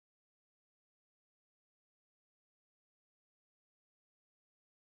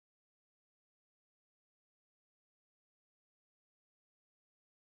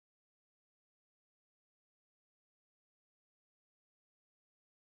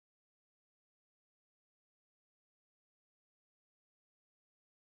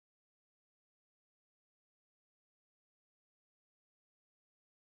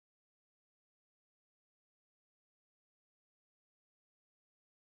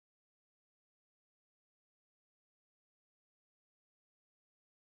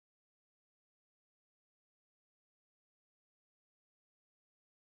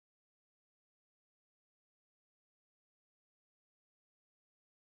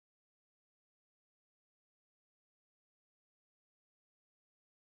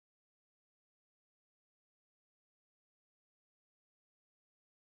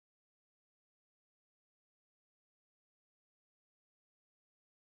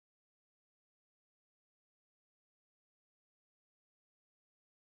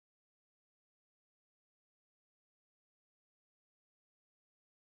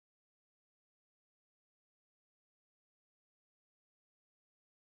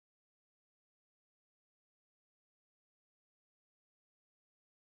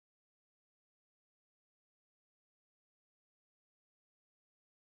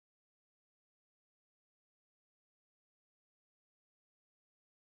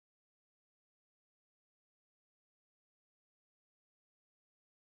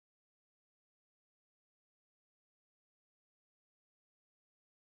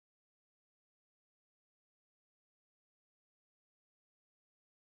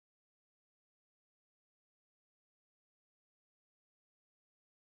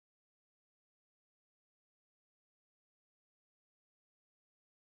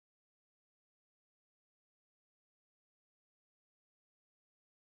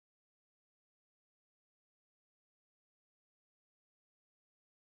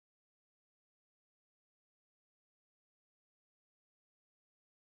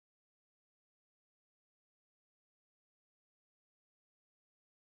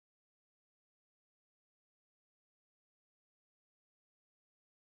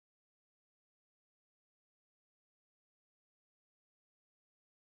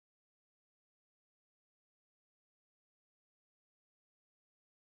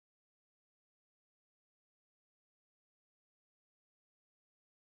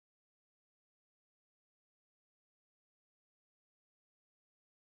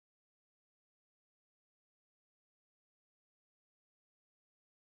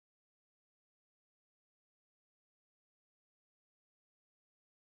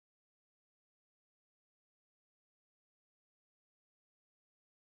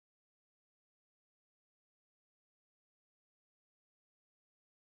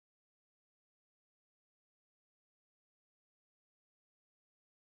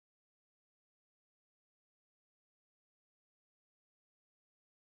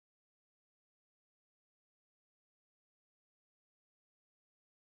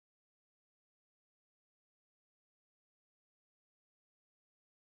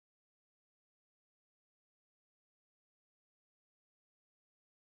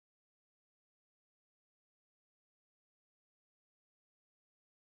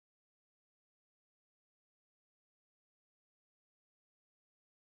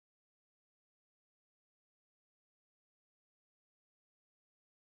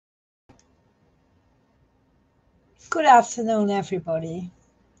Good afternoon, everybody.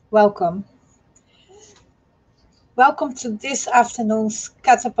 Welcome. Welcome to this afternoon's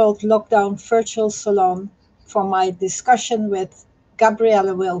Catapult Lockdown Virtual Salon for my discussion with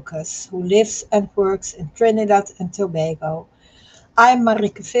Gabrielle Wilkes, who lives and works in Trinidad and Tobago. I'm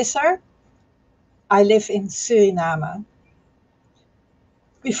Marieke Visser. I live in Suriname.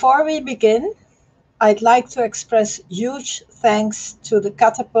 Before we begin, I'd like to express huge thanks to the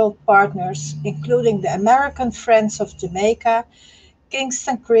Catapult partners, including the American Friends of Jamaica,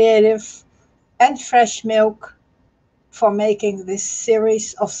 Kingston Creative, and Fresh Milk for making this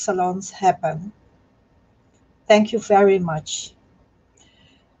series of salons happen. Thank you very much.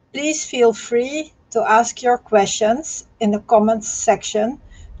 Please feel free to ask your questions in the comments section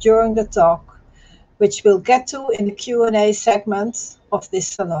during the talk, which we'll get to in the Q&A segment of this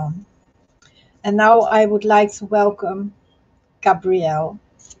salon. And now I would like to welcome Gabrielle.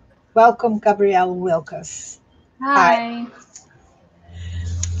 Welcome, Gabrielle Wilkes. Hi.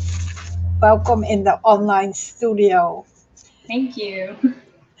 Welcome in the online studio. Thank you.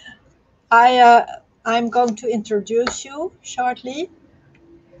 I'm going to introduce you shortly.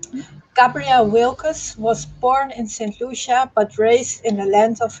 Gabrielle Wilkes was born in St Lucia but raised in the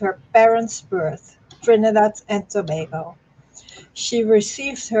land of her parents' birth, Trinidad and Tobago. She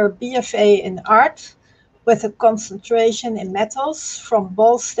received her BFA in art with a concentration in metals from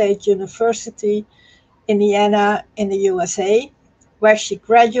Ball State University, Indiana in the USA, where she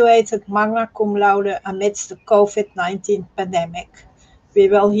graduated Magna Cum Laude amidst the COVID-19 pandemic. We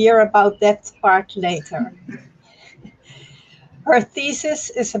will hear about that part later. Her thesis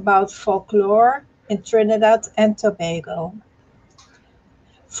is about folklore in Trinidad and Tobago.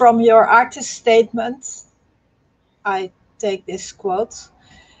 From your artist statement, I take this quote: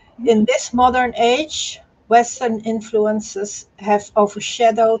 "In this modern age, Western influences have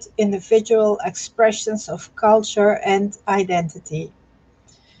overshadowed individual expressions of culture and identity.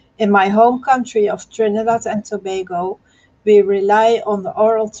 In my home country of Trinidad and Tobago, we rely on the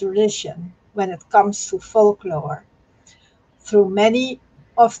oral tradition when it comes to folklore. Though many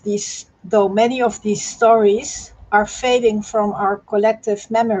of these stories are fading from our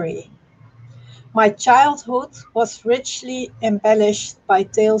collective memory. My childhood was richly embellished by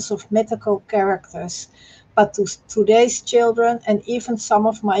tales of mythical characters, but today's children and even some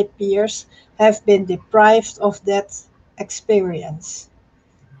of my peers have been deprived of that experience."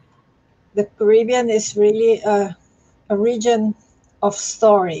 The Caribbean is really a region of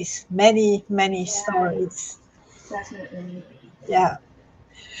stories, many stories. Definitely. Yeah.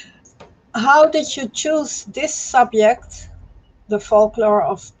 How did you choose this subject, the folklore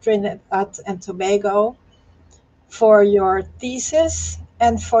of Trinidad and Tobago, for your thesis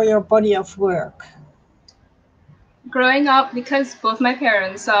and for your body of work? Growing up, because both my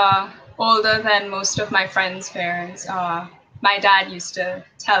parents are older than most of my friends' parents, my dad used to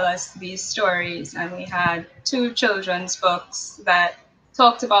tell us these stories, and we had 2 children's books that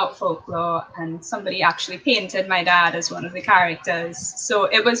talked about folklore, and somebody actually painted my dad as one of the characters. So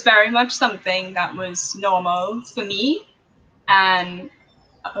it was very much something that was normal for me, and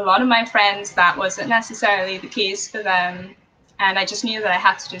a lot of my friends, that wasn't necessarily the case for them. And I just knew that I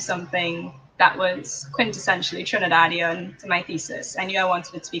had to do something that was quintessentially Trinidadian to my thesis. I knew I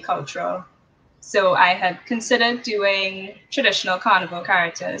wanted it to be cultural. So I had considered doing traditional carnival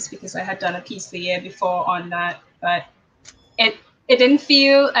characters because I had done a piece the year before on that, but it didn't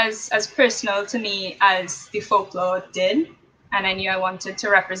feel as personal to me as the folklore did. And I knew I wanted to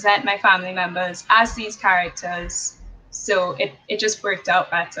represent my family members as these characters. So it just worked out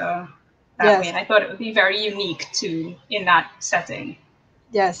better that way. And I thought it would be very unique too in that setting.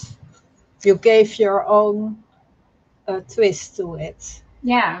 Yes. You gave your own twist to it.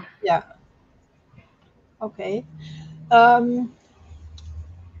 Yeah. Yeah. Okay.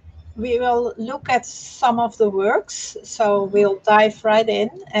 We will look at some of the works, so we'll dive right in,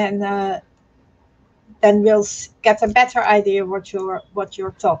 and then we'll get a better idea what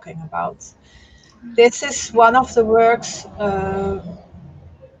you're talking about. This is one of the works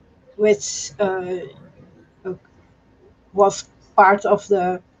which was part of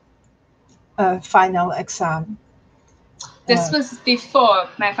the final exam. This was before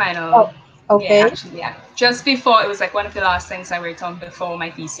my final. Oh, okay. Yeah, actually, yeah. Just before, it was like one of the last things I worked on before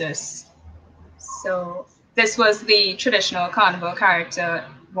my thesis. So this was the traditional carnival character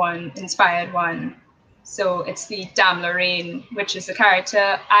one, inspired one. So it's the Dame Lorraine, which is a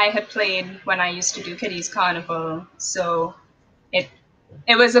character I had played when I used to do Kiddies Carnival. So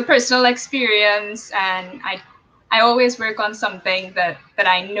it was a personal experience, and I always work on something that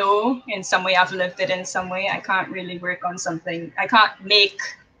I know in some way. I've lived it in some way. I can't really work on something. I can't make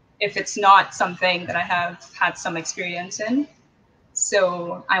if it's not something that I have had some experience in.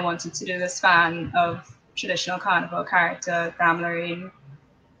 So I wanted to do this fan of traditional carnival character, Gamelarine.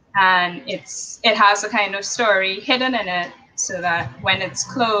 And it has a kind of story hidden in it, so that when it's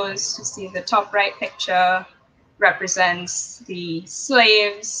closed, you see the top right picture represents the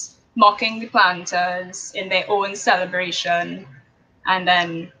slaves mocking the planters in their own celebration. And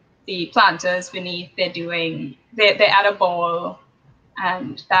then the planters beneath, they're at a ball.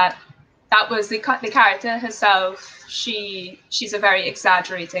 And that was the character herself. She's a very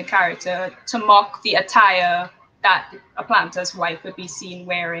exaggerated character to mock the attire that a planter's wife would be seen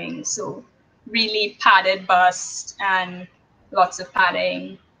wearing. So really padded bust and lots of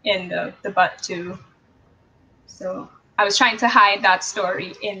padding in the butt too. So I was trying to hide that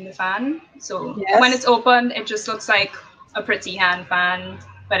story in the fan. So when it's open, it just looks like a pretty hand fan,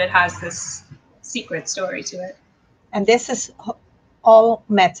 but it has this secret story to it. And this is all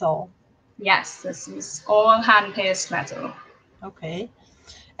metal? Yes, this is all hand-pierced metal. Okay.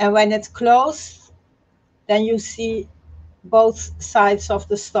 And when it's closed, then you see both sides of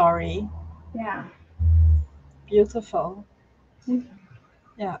the story. Yeah. Beautiful. Mm-hmm.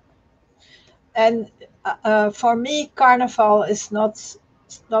 Yeah. And for me, Carnival is not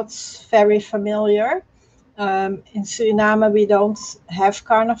very familiar. In Suriname, we don't have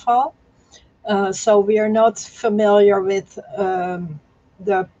Carnival. So we are not familiar with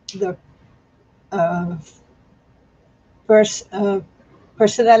the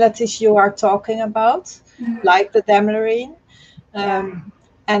personalities you are talking about, like the Gamelarine.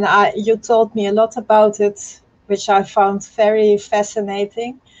 And you told me a lot about it, which I found very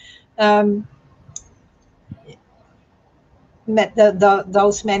fascinating.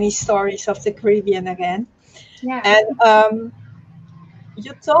 Those many stories of the Caribbean again. Yeah. And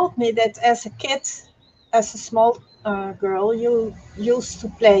you told me that as a kid, as a small girl, you used to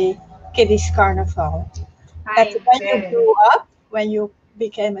play Kiddies Carnival. And when you grew up, when you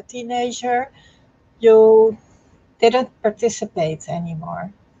became a teenager, you didn't participate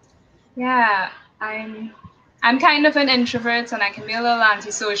anymore. Yeah, I'm kind of an introvert and I can be a little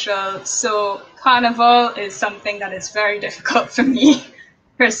antisocial. So Carnival is something that is very difficult for me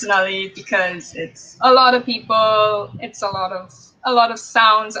personally, because it's a lot of people, it's a lot of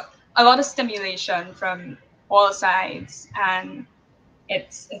sounds, a lot of stimulation from all sides, and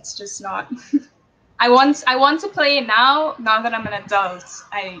it's just not. I want to play now that I'm an adult.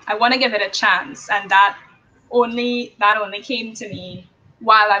 I want to give it a chance, and that only came to me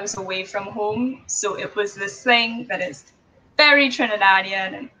while I was away from home. So it was this thing that is very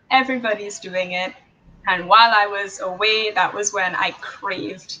Trinidadian and everybody's doing it. And while I was away, that was when I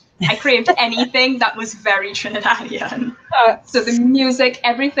craved anything that was very Trinidadian. So the music,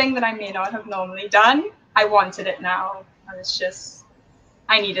 everything that I may not have normally done, I wanted it now.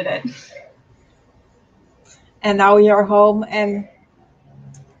 I needed it. And now you're home, and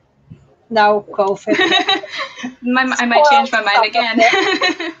now COVID. I might change my mind again.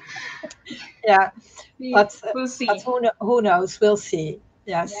 Yeah, but we'll see. But who knows? We'll see.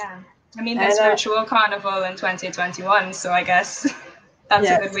 Yes. Yeah. I mean, there's virtual carnival in 2021, so I guess that's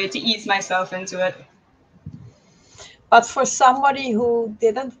a good way to ease myself into it. But for somebody who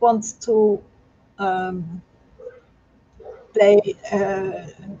didn't want to play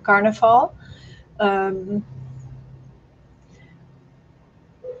carnival,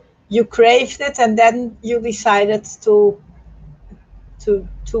 you craved it, and then you decided to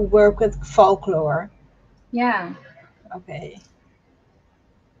work with folklore. Yeah. Okay.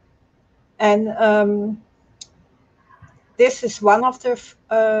 And this is one of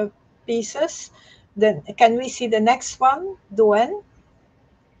the pieces. Then can we see the next one, Duen?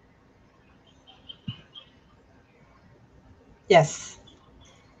 Yes.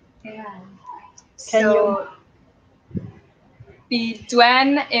 Yeah. So the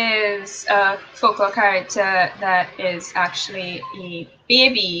Duen is a folklore character that is actually a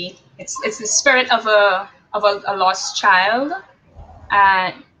baby. It's the spirit of a lost child.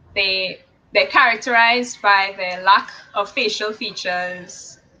 They're characterized by their lack of facial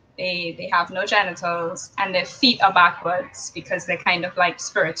features. They have no genitals, and their feet are backwards because they're kind of like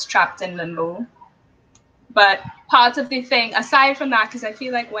spirits trapped in limbo. But part of the thing, aside from that, because I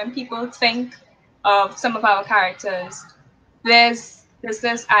feel like when people think of some of our characters, there's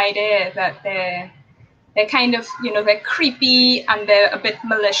this idea that they're kind of, they're creepy and they're a bit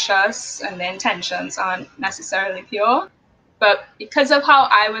malicious and their intentions aren't necessarily pure. But because of how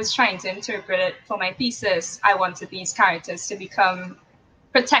I was trying to interpret it for my thesis, I wanted these characters to become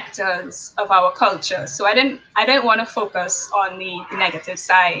protectors of our culture. So I didn't want to focus on the negative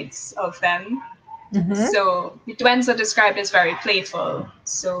sides of them. So the twins are described as very playful.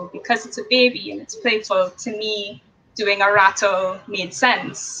 So because it's a baby and it's playful, to me, doing a rattle made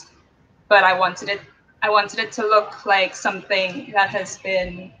sense. But I wanted it to look like something that has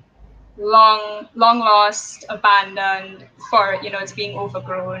been long lost, abandoned, for it's being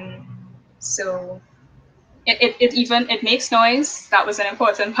overgrown. So it makes noise. That was an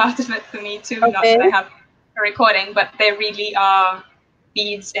important part of it for me too. Not that I have a recording, but there really are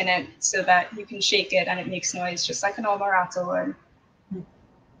beads in it so that you can shake it and it makes noise just like a normal rattle would.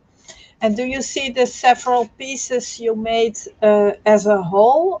 And do you see the several pieces you made as a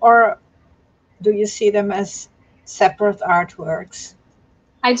whole, or do you see them as separate artworks?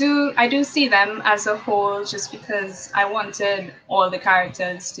 I do see them as a whole, just because I wanted all the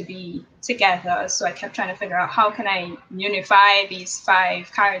characters to be together. So I kept trying to figure out how can I unify these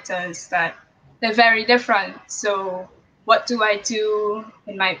 5 characters that they're very different. So what do I do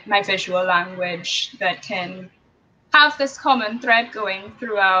in my visual language that can have this common thread going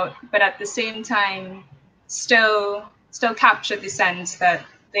throughout, but at the same time still capture the sense that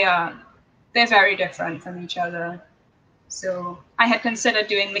they're very different from each other. So I had considered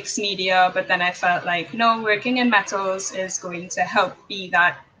doing mixed media, but then I felt like, no, working in metals is going to help be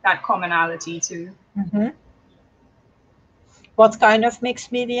that commonality too. What kind of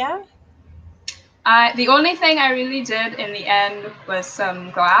mixed media? The only thing I really did in the end was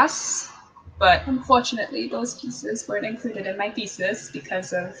some glass, but unfortunately those pieces weren't included in my thesis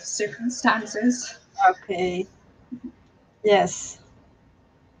because of circumstances. Okay. Yes.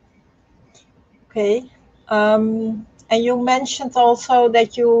 Okay. And you mentioned also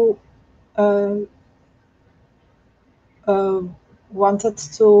that you wanted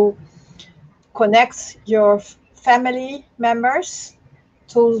to connect your family members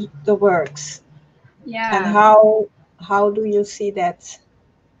to the works. Yeah. And how do you see that?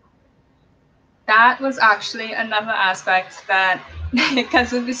 That was actually another aspect that,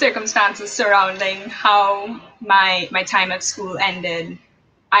 because of the circumstances surrounding how my time at school ended,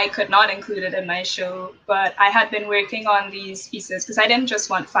 I could not include it in my show. But I had been working on these pieces because I didn't just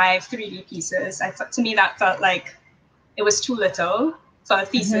want 5 3D pieces. To me, that felt like it was too little for a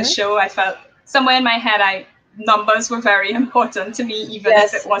thesis show. I felt somewhere in my head, numbers were very important to me, even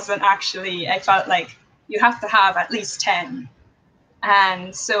if it wasn't actually. I felt like you have to have at least 10.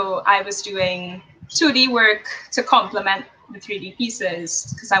 And so I was doing 2D work to complement the 3D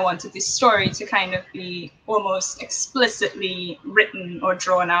pieces because I wanted this story to kind of be almost explicitly written or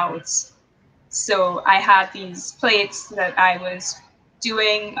drawn out. So I had these plates that I was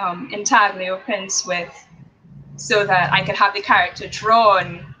doing intaglio prints with, so that I could have the character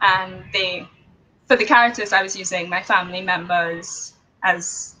drawn, and for the characters I was using my family members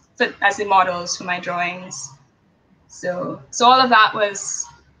as the models for my drawings. So all of that was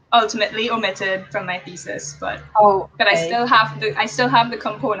ultimately omitted from my thesis, but I still have the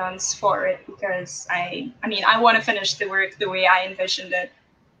components for it because I want to finish the work the way I envisioned it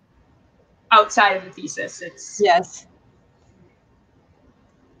outside of the thesis.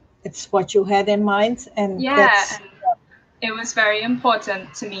 It's what you had in mind, and it was very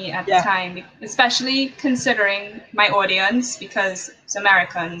important to me at the time, especially considering my audience, because it's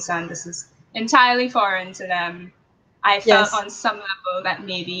Americans and this is entirely foreign to them. I felt on some level that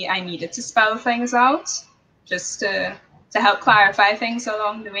maybe I needed to spell things out just to help clarify things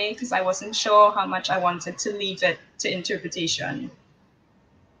along the way, because I wasn't sure how much I wanted to leave it to interpretation.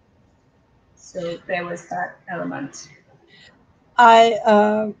 So there was that element.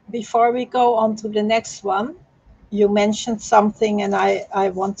 Before we go on to the next one, you mentioned something, and I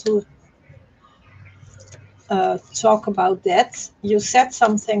want to talk about that. You said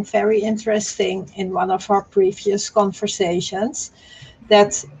something very interesting in one of our previous conversations,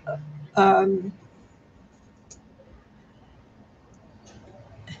 that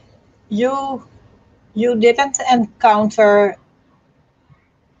you didn't encounter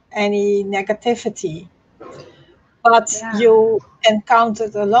any negativity, but you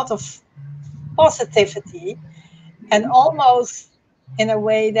encountered a lot of positivity, and almost in a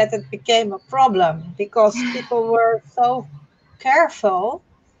way that it became a problem because people were so careful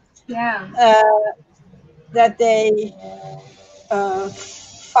that they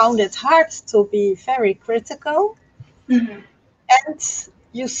found it hard to be very critical. And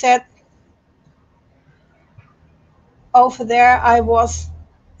you said, over there I was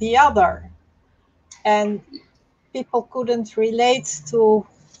the other, and people couldn't relate to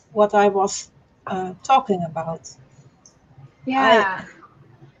what I was talking about. I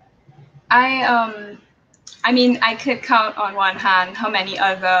could count on one hand how many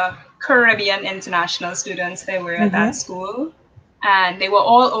other Caribbean international students there were at that school, and they were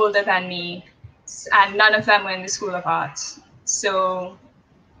all older than me. and none of them were in the School of Arts. So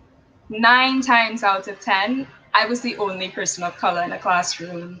 9 times out of 10, I was the only person of color in a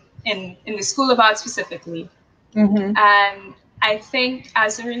classroom, in the School of Arts specifically. Mm-hmm. And I think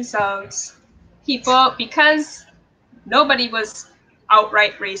as a result, people, because nobody was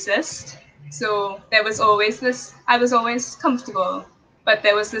outright racist, so there was always this, I was always comfortable, but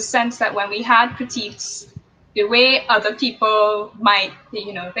there was this sense that when we had critiques, the way other people might,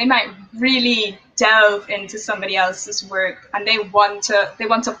 you know, they might really delve into somebody else's work and they want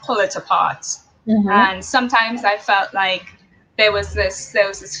to pull it apart. Mm-hmm. And sometimes I felt like there was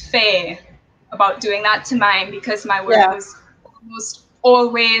this fear about doing that to mine, because my work was almost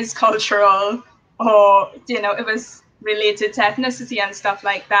always cultural, or, you know, it was related to ethnicity and stuff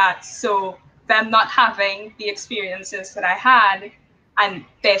like that. So them not having the experiences that I had, and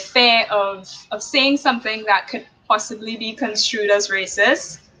their fear of saying something that could possibly be construed as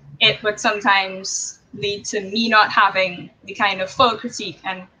racist, it would sometimes lead to me not having the kind of full critique.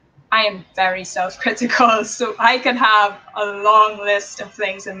 And I am very self-critical, so I could have a long list of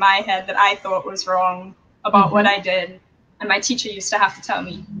things in my head that I thought was wrong about what I did. And my teacher used to have to tell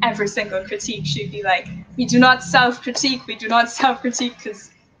me every single critique. She'd be like, we do not self-critique,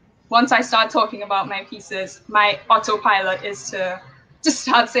 because once I start talking about my pieces, my autopilot is to just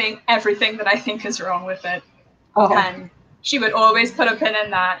start saying everything that I think is wrong with it. Oh. And she would always put a pin in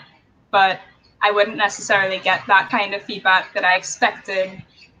that, but I wouldn't necessarily get that kind of feedback that I expected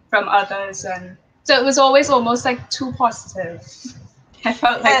from others. And so it was always almost like too positive. I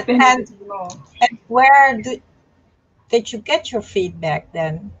felt like there needed to be more. And where did you get your feedback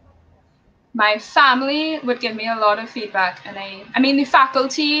then? My family would give me a lot of feedback, and I mean the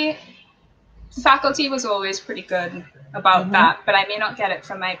faculty was always pretty good about that, but I may not get it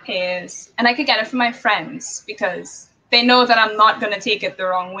from my peers, and I could get it from my friends because they know that I'm not going to take it the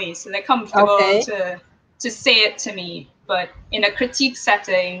wrong way, so they're comfortable to say it to me. But in a critique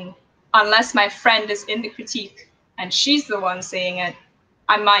setting, unless my friend is in the critique and she's the one saying it,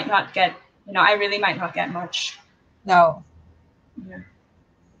 I might not get, you know, I really might not get much. No. Yeah.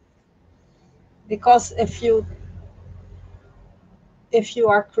 Because if you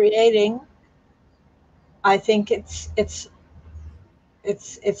are creating, I think it's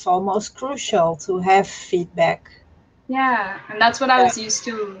almost crucial to have feedback. Yeah, and that's what I was used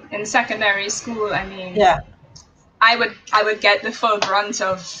to in secondary school. I mean, I would get the full brunt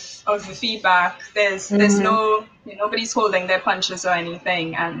of the feedback. There's no, you know, nobody's holding their punches or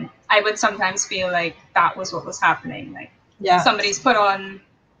anything, and I would sometimes feel like that was what was happening. Like somebody's put on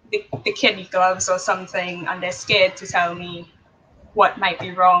the kid gloves or something, and they're scared to tell me what might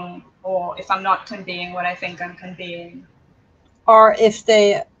be wrong, or if I'm not conveying what I think I'm conveying. Or if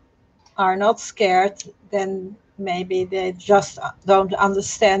they are not scared, then maybe they just don't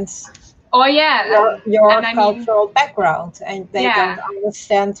understand your cultural background, and they don't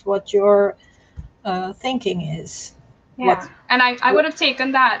understand what your thinking is. Yeah, and I would have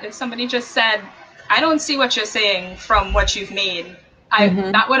taken that if somebody just said, I don't see what you're saying from what you've made.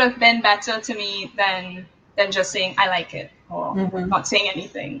 That would have been better to me than just saying I like it, or not saying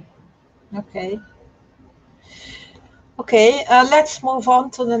anything. Okay, let's move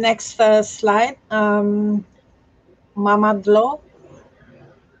on to the next slide. Mamadlo.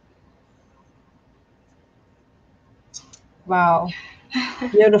 Wow,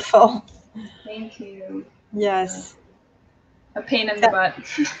 beautiful. Thank you. Yes. A pain in the butt.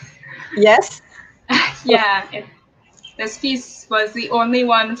 Yes? Yeah, this piece was the only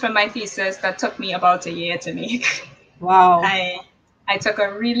one from my thesis that took me about a year to make. Wow. I took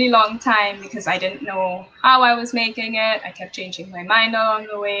a really long time because I didn't know how I was making it. I kept changing my mind along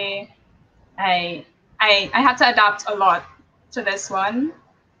the way. I had to adapt a lot to this one,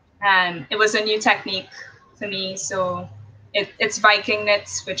 and it was a new technique for me. So it's Viking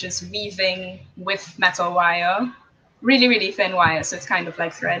knits, which is weaving with metal wire, really, really thin wire. So it's kind of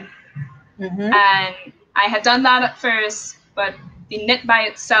like thread. And I had done that at first, but the knit by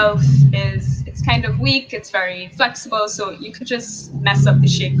itself it's kind of weak. It's very flexible, so you could just mess up the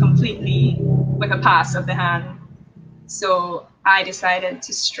shape completely with a pass of the hand. So I decided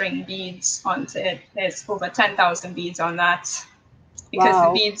to string beads onto it. There's over 10,000 beads on that, because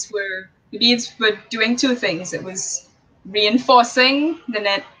the beads were doing two things. It was reinforcing the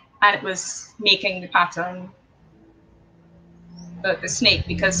knit, and it was making the pattern. The snake,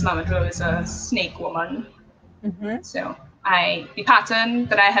 because Mama Drew is a snake woman. So the pattern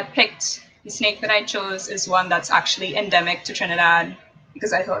that I had picked, the snake that I chose, is one that's actually endemic to Trinidad,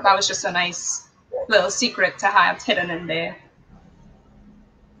 because I thought that was just a nice little secret to have hidden in there.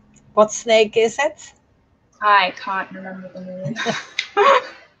 What snake is it? I can't remember the name.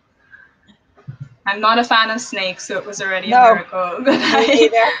 I'm not a fan of snakes, so it was already a No, miracle. me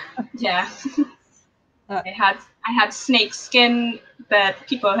neither. Yeah. I had snake skin that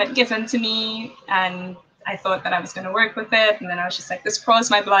people had given to me, and I thought that I was going to work with it, and then I was just like, this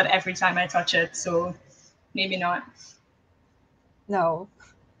crawls my blood every time I touch it, so maybe not. No.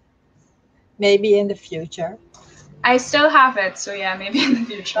 Maybe in the future. I still have it, so yeah, maybe in the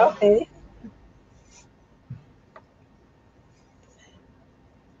future. Okay.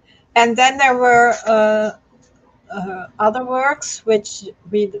 And then there were other works which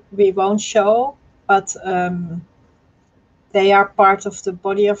we won't show, but they are part of the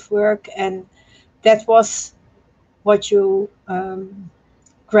body of work, and that was what you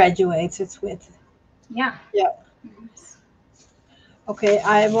graduated with. Yeah. Yeah. Okay,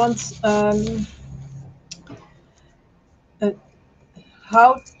 I want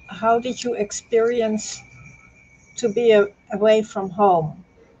how did you experience to be away from home?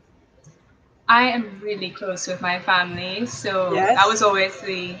 I am really close with my family, so Yes. that was always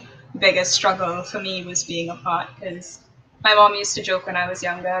the biggest struggle for me, was being apart, because my mom used to joke when I was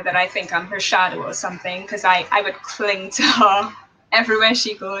younger that I think I'm her shadow or something, because I would cling to her everywhere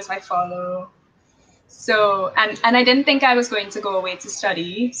she goes. I follow. So, and I didn't think I was going to go away to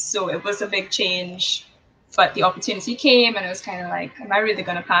study, so it was a big change. But the opportunity came, and it was kind of like, am I really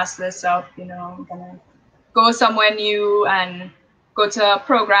going to pass this up? You know, I'm going to go somewhere new and go to a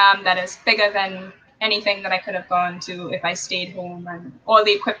program that is bigger than anything that I could have gone to if I stayed home, and all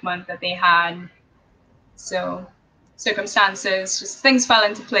the equipment that they had. So circumstances, just things fell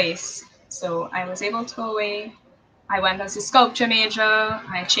into place. So I was able to go away. I went as a sculpture major.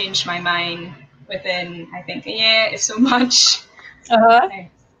 I changed my mind within, I think, a year, if so much. Uh-huh.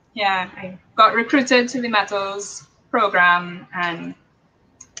 I got recruited to the metals program, and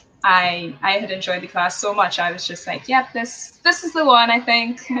I had enjoyed the class so much. I was just like, yep, this is the one, I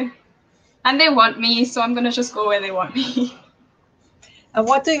think. And they want me, so I'm gonna just go where they want me. And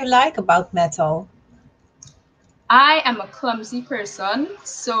what do you like about metal? I am a clumsy person,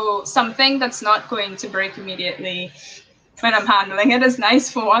 so something that's not going to break immediately when I'm handling it is nice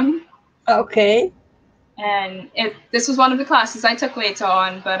for one. Okay. And this was one of the classes I took later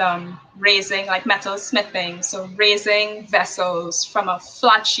on, but raising, like metal smithing, so raising vessels from a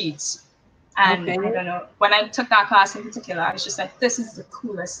flat sheet. And Okay. I don't know, when I took that class in particular, I was just like, this is the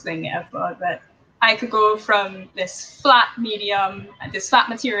coolest thing ever, that I could go from this flat medium, this flat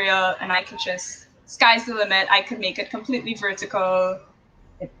material, and I could just, sky's the limit. I could make it completely vertical.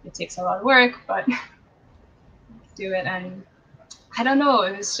 It takes a lot of work, but do it. And I don't know,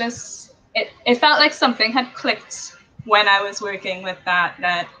 it was just, it felt like something had clicked when I was working with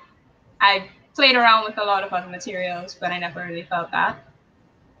that I played around with a lot of other materials, but I never really felt that.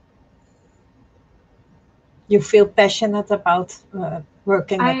 You feel passionate about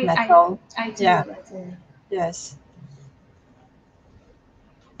working with metal? I do. Yeah. I do. Yes.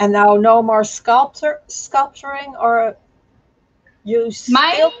 And now no more sculpturing, or you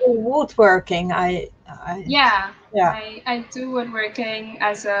still do woodworking? Yeah. I do woodworking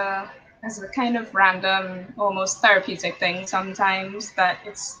as a kind of random, almost therapeutic thing sometimes, that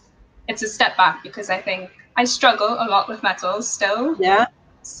it's a step back, because I think I struggle a lot with metals still. Yeah.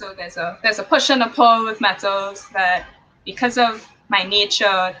 So there's a push and a pull with metals, that because of my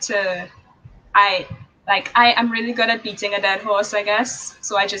nature I am really good at beating a dead horse, I guess.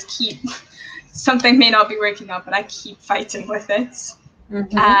 So I just keep, something may not be working out, but I keep fighting with it.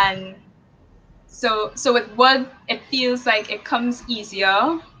 Mm-hmm. And so with wood, it feels like it comes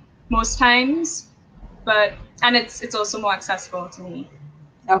easier most times, and it's also more accessible to me.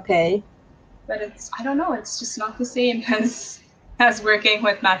 Okay. But I don't know, it's just not the same as working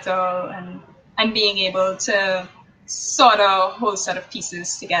with metal and being able to sort a whole set of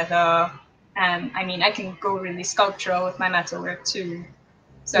pieces together. And I mean, I can go really sculptural with my metal work too.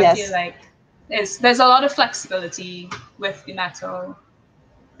 So yes. I feel like there's a lot of flexibility with the metal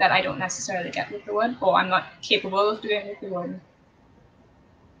that I don't necessarily get with the wood, or I'm not capable of doing with the wood.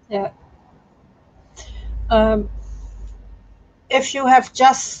 Yeah. If you have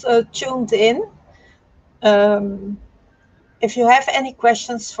just tuned in, if you have any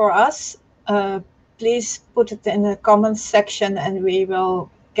questions for us, please put it in the comments section, and we will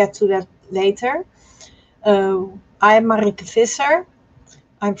get to that later. I'm Marieke Visser.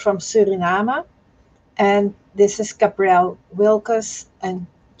 I'm from Suriname, and this is Gabrielle Wilkes, and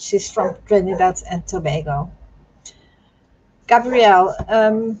she's from Trinidad and Tobago. Gabrielle,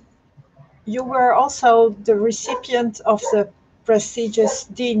 you were also the recipient of the prestigious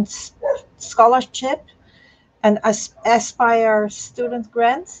Dean's Scholarship, an Aspire student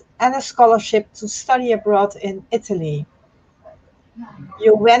grant, and a scholarship to study abroad in Italy.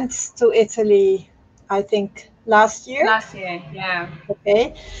 You went to Italy I think, last year. Last year, yeah.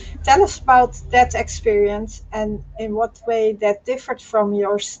 Okay. Tell us about that experience and in what way that differed from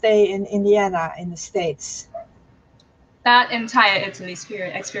your stay in Indiana in the States. That entire Italy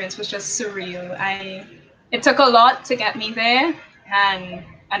experience was just surreal. It took a lot to get me there, and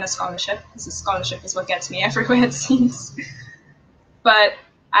a scholarship, because a scholarship is what gets me everywhere, it seems. But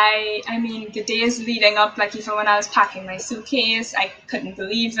I mean, the days leading up, like even when I was packing my suitcase, I couldn't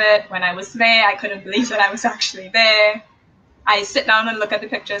believe it. When I was there, I couldn't believe that I was actually there. I sit down and look at the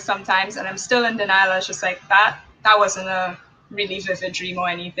pictures sometimes, and I'm still in denial. I was just like, that wasn't a really vivid dream or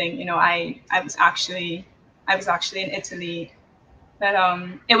anything. You know, I was actually in Italy. But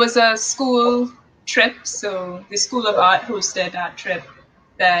it was a school trip, so the School of Art hosted that trip.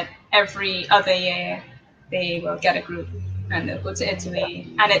 That every other year they will get a group and they'll go to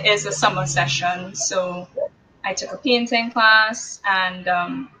Italy, and it is a summer session. So I took a painting class and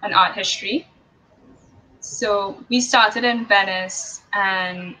an art history. So we started in Venice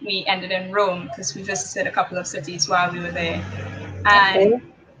and we ended in Rome because we visited a couple of cities while we were there. And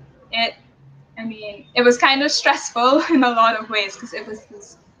Okay. it was kind of stressful in a lot of ways because it was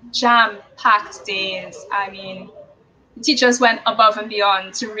these jam-packed days. I mean, the teachers went above and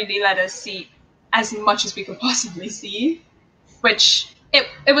beyond to really let us see as much as we could possibly see, which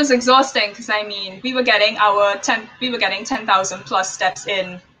it was exhausting because I mean, we were getting 10,000 plus steps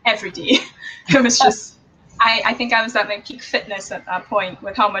in every day. It was just, I think I was at my peak fitness at that point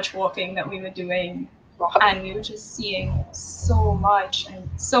with how much walking that we were doing. And we were just seeing so much and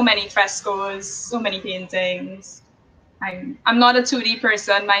so many frescoes, so many paintings. I'm not a 2D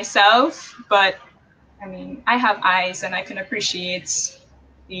person myself, but I mean, I have eyes and I can appreciate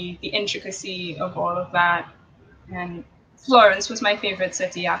the intricacy of all of that. And Florence was my favorite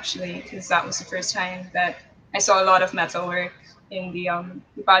city actually, because that was the first time that I saw a lot of metalwork in the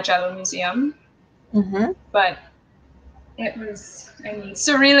Bargello Museum. Mm-hmm. But it was, I mean,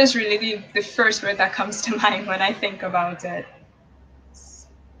 surreal is really the first word that comes to mind when I think about it.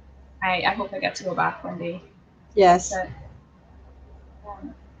 I hope I get to go back one day. Yes. But,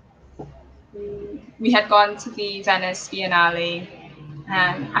 we had gone to the Venice Biennale,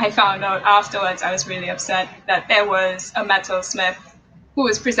 and I found out afterwards, I was really upset that there was a metalsmith who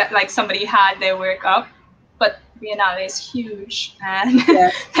was like somebody had their work up, but Biennale is huge and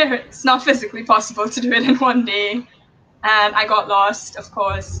Yes. it's not physically possible to do it in one day. And I got lost, of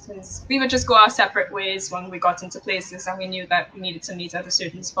course, because we would just go our separate ways when we got into places and we knew that we needed to meet at a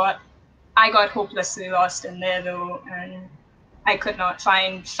certain spot. I got hopelessly lost in there though, and I could not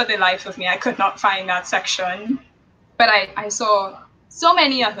find, for the life of me, I could not find that section. But I saw so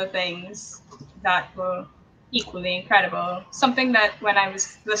many other things that were equally incredible. Something that when I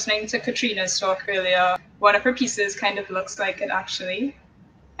was listening to Katrina's talk earlier, one of her pieces kind of looks like it actually.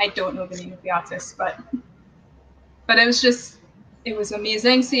 I don't know the name of the artist, but it was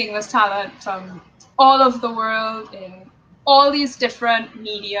amazing seeing this talent from all over the world in all these different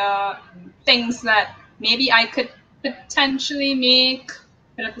media, things that maybe I could potentially make,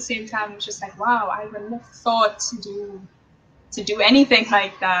 but at the same time, it was just like, wow, I wouldn't have thought to do anything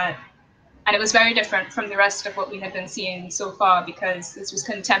like that. And it was very different from the rest of what we had been seeing so far because this was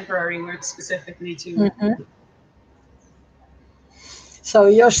contemporary work specifically too. Mm-hmm. So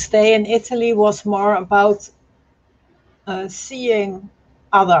your stay in Italy was more about seeing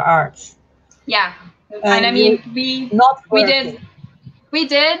other art. Yeah, and I mean we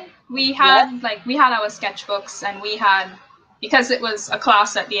did. We had we had our sketchbooks, and we had, because it was a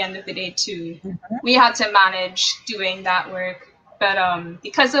class at the end of the day too, Mm-hmm. we had to manage doing that work. But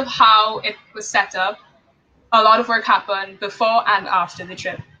because of how it was set up, a lot of work happened before and after the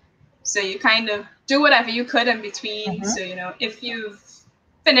trip. So you kind of do whatever you could in between. Mm-hmm. So, you know, if you've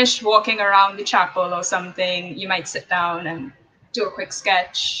finished walking around the chapel or something, you might sit down and do a quick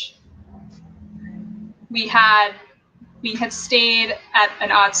sketch. We had stayed at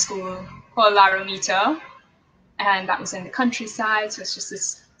an art school called La Romita, and that was in the countryside. So it's just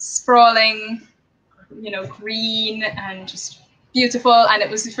this sprawling, you know, green and just beautiful. And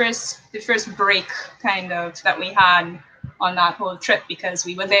it was the first break kind of that we had on that whole trip because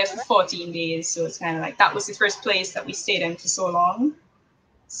we were there for 14 days. So it's kind of like that was the first place that we stayed in for so long.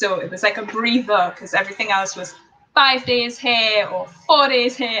 So it was like a breather because everything else was 5 days here or 4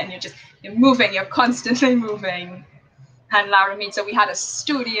 days here, and you're moving, you're constantly moving. And La Ramita, we had a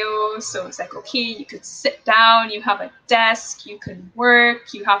studio, so it's like, okay, you could sit down, you have a desk, you can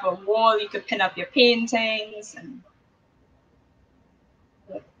work, you have a wall, you could pin up your paintings, and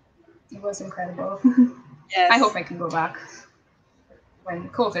it was incredible. Yes. I hope I can go back when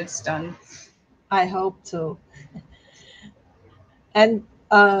COVID's done. I hope to. And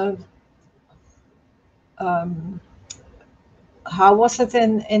How was it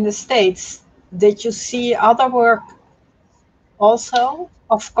in the States? Did you see other work also?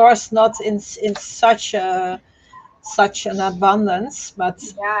 Of course, not in such an abundance, but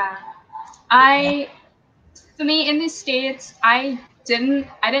Yeah. yeah. For me in the States, I didn't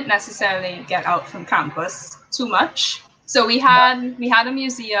necessarily get out from campus too much. So we had a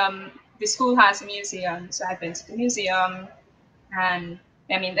museum. The school has a museum, so I've been to the museum, and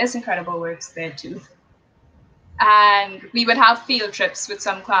I mean there's incredible works there too. And we would have field trips with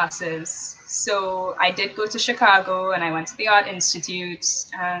some classes. So I did go to Chicago, and I went to the Art Institute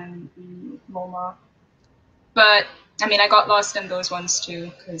and the MoMA. But I mean, I got lost in those ones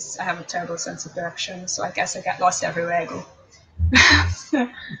too because I have a terrible sense of direction. So I guess I get lost everywhere I go.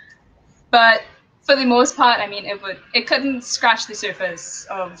 But for the most part, I mean, it couldn't scratch the surface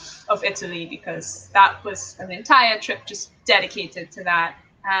of Italy because that was an entire trip just dedicated to that.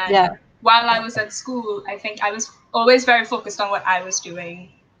 And Yeah. while I was at school, I think I was always very focused on what I was doing.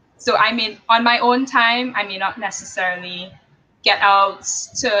 So I mean, on my own time, I may not necessarily get out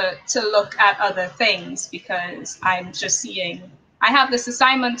to look at other things because I'm just seeing I have this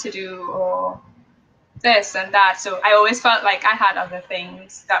assignment to do or this and that. So I always felt like I had other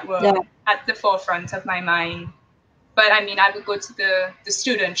things that Yeah. were at the forefront of my mind. But I mean, I would go to the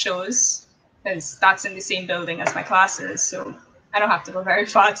student shows because that's in the same building as my classes. So I don't have to go very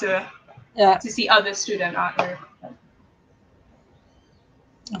far Yeah. to see other student artwork.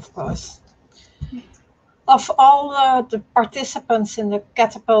 Of course. Of all the participants in the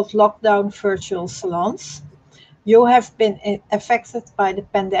Catapult lockdown virtual salons, you have been affected by the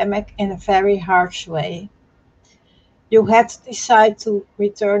pandemic in a very harsh way. You had to decide to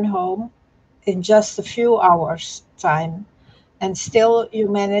return home in just a few hours' time, and still you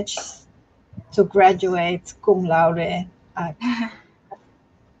managed to graduate cum laude. Uh,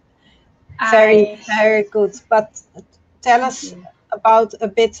 very, I very good. But tell Thank us you. a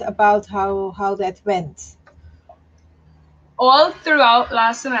bit about how that went. All throughout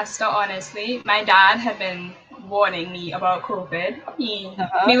last semester, honestly, my dad had been warning me about COVID. We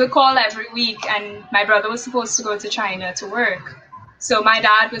Uh-huh. would call every week, and my brother was supposed to go to China to work. So my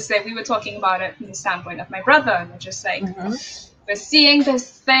dad was there. We were talking about it from the standpoint of my brother, and we're just like, Mm-hmm. we're seeing this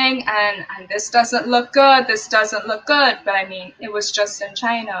thing, and this doesn't look good. This doesn't look good. But I mean, it was just in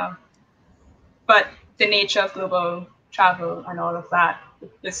China. But the nature of global travel and all of that,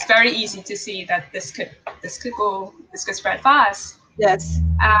 it's very easy to see that this could spread fast. Yes.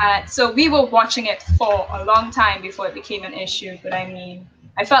 So we were watching it for a long time before it became an issue. But I mean,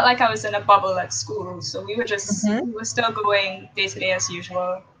 I felt like I was in a bubble at school, so Mm-hmm. we were still going day to day as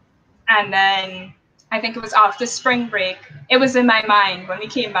usual. And then I think it was after spring break. It was in my mind when we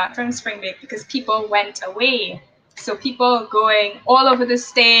came back from spring break because people went away. So people going all over the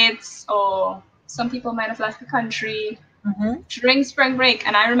states, or some people might have left the country Mm-hmm. during spring break.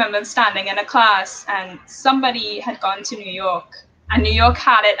 And I remember standing in a class and somebody had gone to New York, and New York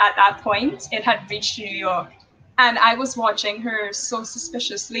had it at that point. It had reached New York. And I was watching her so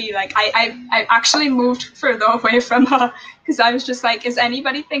suspiciously. Like I actually moved further away from her because I was just like, is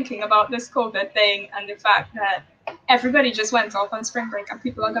anybody thinking about this COVID thing and the fact that everybody just went off on spring break and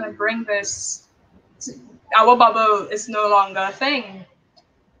people are going to bring this, our bubble is no longer a thing.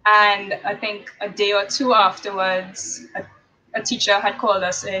 And I think a day or two afterwards, a teacher had called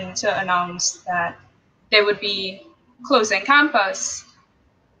us in to announce that they would be closing campus.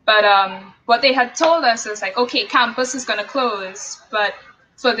 But what they had told us is like, okay, campus is going to close, but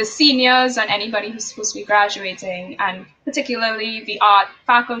for the seniors and anybody who's supposed to be graduating, and particularly the art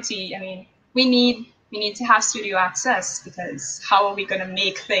faculty, I mean, we need to have studio access because how are we going to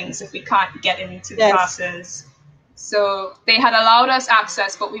make things if we can't get into the Yes. classes? So they had allowed us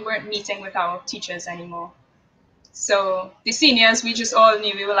access, but we weren't meeting with our teachers anymore. So the seniors, we just all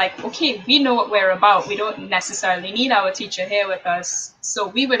knew, we were like, okay, we know what we're about. We don't necessarily need our teacher here with us. So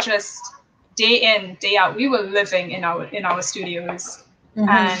we were just day in, day out. We were living in our studios. Mm-hmm.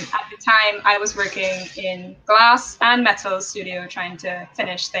 And at the time I was working in glass and metal studio trying to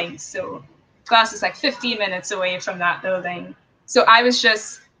finish things. So glass is like 15 minutes away from that building. So I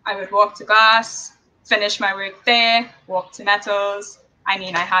would walk to glass, finish my work there, walk to metals. I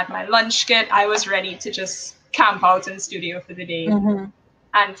mean, I had my lunch kit. I was ready to just camp out in the studio for the day. Mm-hmm.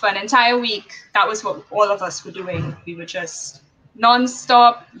 And for an entire week, that was what all of us were doing. We were just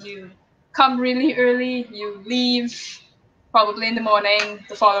non-stop. You come really early, you leave probably in the morning,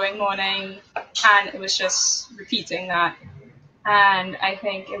 the following morning, and it was just repeating that. And I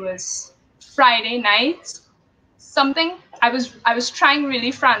think it was Friday night, I was trying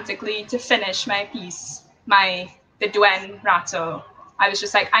really frantically to finish my piece, the Duen Rattle. I was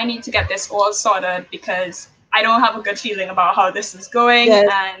just like, I need to get this all sorted because I don't have a good feeling about how this is going.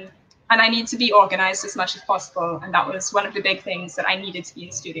 Yes. And I need to be organized as much as possible. And that was one of the big things that I needed to be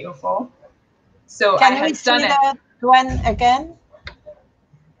in studio for. So I had done it. Can we see that one again?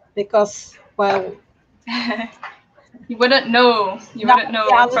 Because, well... you wouldn't know. You wouldn't know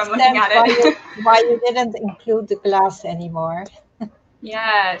from looking at it. why you didn't include the glass anymore.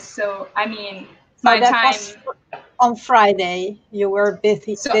 Yeah, so, I mean, so my that time... was on Friday. You were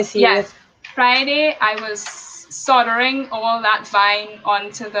busy with... Friday, I was soldering all that vine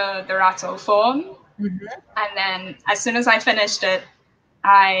onto the rattle form. Mm-hmm. And then as soon as I finished it,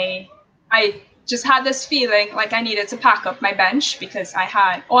 I just had this feeling like I needed to pack up my bench because I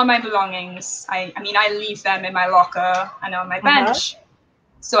had all my belongings. I mean, I leave them in my locker and on my bench.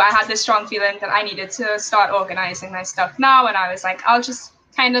 So I had this strong feeling that I needed to start organizing my stuff now. And I was like, I'll just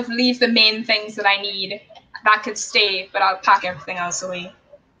kind of leave the main things that I need that could stay, but I'll pack everything else away.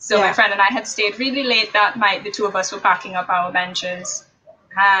 So my friend and I had stayed really late that night. The two of us were packing up our benches,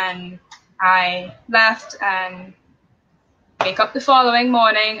 and I left and wake up the following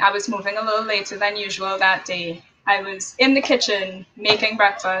morning. I was moving a little later than usual that day. I was in the kitchen making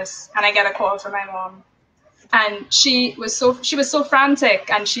breakfast, and I get a call from my mom. And she was so frantic,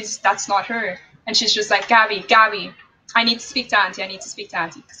 and that's not her. And she's just like, Gabby, I need to speak to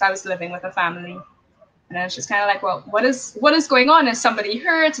Auntie. Because I was living with a family. And I was just kind of like, well, what is going on? Is somebody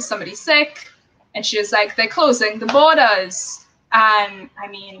hurt? Is somebody sick? And she was like, they're closing the borders. And I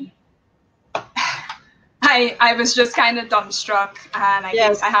mean, I was just kind of dumbstruck. And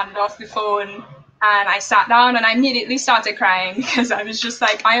I handed off the phone and I sat down and I immediately started crying because I was just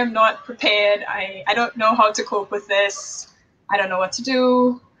like, I am not prepared. I don't know how to cope with this. I don't know what to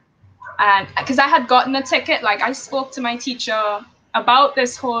do. And because I had gotten a ticket, like I spoke to my teacher about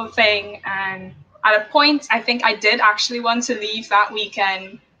this whole thing, and at a point, I think I did actually want to leave that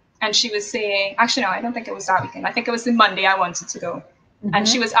weekend. And she was saying, actually, no, I don't think it was that weekend. I think it was the Monday I wanted to go. Mm-hmm. And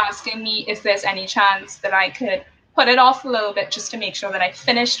she was asking me if there's any chance that I could put it off a little bit just to make sure that I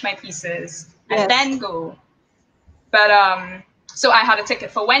finished my pieces and then go. But so I had a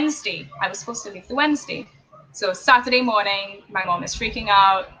ticket for Wednesday. I was supposed to leave the Wednesday. So Saturday morning, my mom is freaking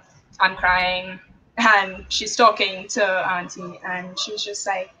out. I'm crying. And she's talking to Auntie. And she was just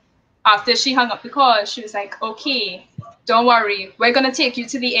like, after she hung up the call, she was like, okay, don't worry. We're going to take you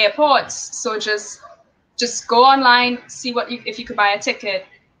to the airport. So just go online, see if you could buy a ticket.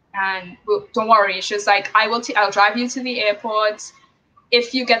 And don't worry. She was like, I'll drive you to the airport.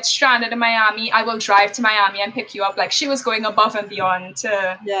 If you get stranded in Miami, I will drive to Miami and pick you up. Like, she was going above and beyond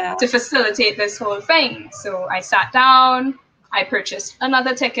to facilitate this whole thing. So I sat down, I purchased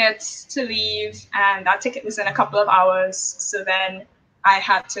another ticket to leave, and that ticket was in a couple of hours. So then I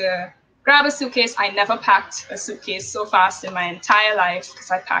had to grab a suitcase. I never packed a suitcase so fast in my entire life because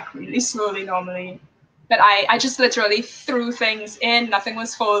I pack really slowly normally. But I just literally threw things in. Nothing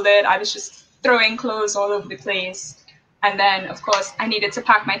was folded. I was just throwing clothes all over the place. And then, of course, I needed to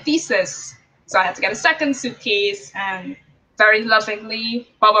pack my thesis. So I had to get a second suitcase and very lovingly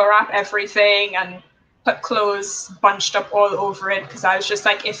bubble wrap everything and put clothes bunched up all over it because I was just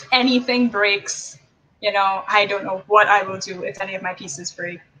like, if anything breaks, I don't know what I will do if any of my pieces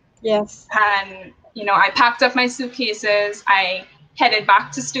break. Yes. And, I packed up my suitcases. I headed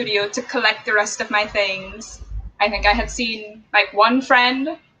back to studio to collect the rest of my things. I think I had seen like one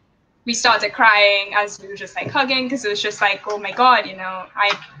friend. We started crying as we were just like hugging because it was just like, oh my God,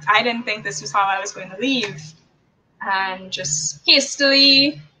 I didn't think this was how I was going to leave. And just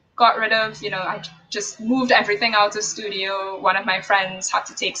hastily got rid of, I just moved everything out of studio. One of my friends had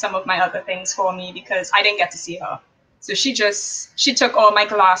to take some of my other things for me because I didn't get to see her. So she took all my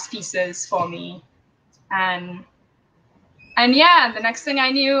glass pieces for me. And yeah, the next thing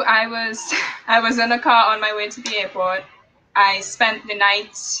I knew, I was in a car on my way to the airport. I spent the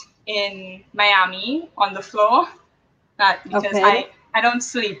night in Miami on the floor because I don't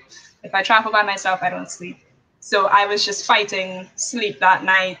sleep. If I travel by myself, I don't sleep. So I was just fighting sleep that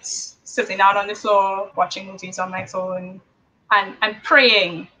night, sitting down on the floor, watching movies on my phone, and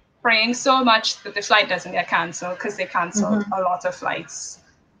praying so much that the flight doesn't get canceled because they canceled a lot of flights.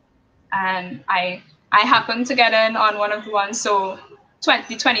 And I happened to get in on one of the ones. So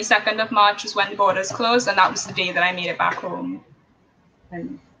the 22nd of March was when the borders closed, and that was the day that I made it back home.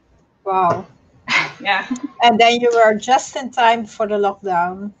 And wow. Yeah. And then you were just in time for the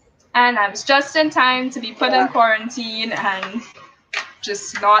lockdown. And I was just in time to be put in quarantine and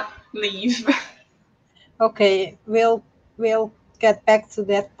just not leave. Okay, we'll get back to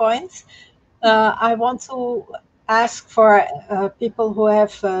that point. I want to ask for people who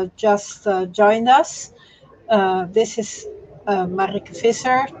have just joined us. This is Marieke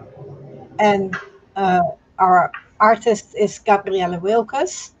Visser, and our artist is Gabrielle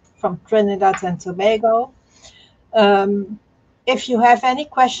Wilkes from Trinidad and Tobago. If you have any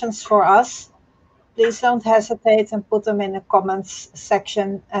questions for us, please don't hesitate and put them in the comments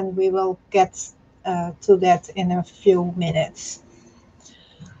section, and we will get to that in a few minutes.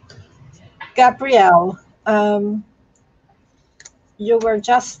 Gabrielle, you were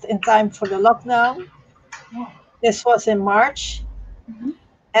just in time for the lockdown. Yeah. This was in March.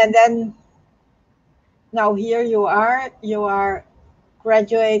 And then now here you are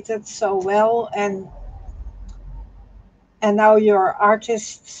graduated so well, and now your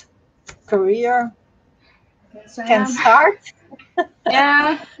artist's career can start.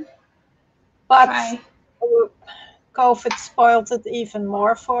 Yeah. But Try. COVID spoiled it even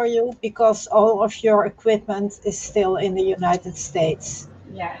more for you because all of your equipment is still in the United States.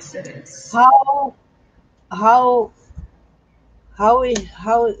 Yes, it is. How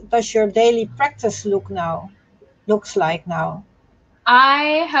does your daily practice looks like now?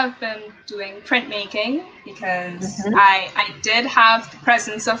 I have been doing printmaking because I did have the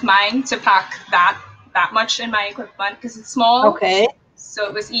presence of mind to pack that much in my equipment because it's small. Okay. So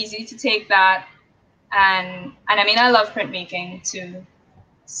it was easy to take that, and I mean I love printmaking too.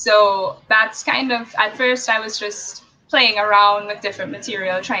 So that's kind of, at first I was just playing around with different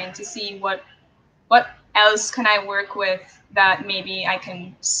material, trying to see what else can I work with that maybe I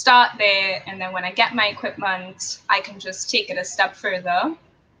can start there, and then when I get my equipment, I can just take it a step further.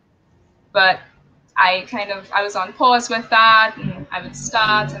 But I was on pause with that, and I would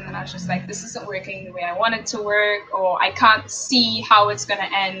start, and then I was just like, this isn't working the way I want it to work, or I can't see how it's going to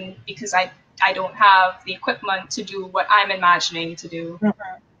end because I don't have the equipment to do what I'm imagining to do.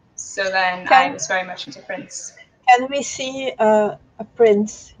 So then I was very much into prints. Can we see a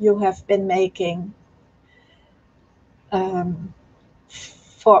print you have been making?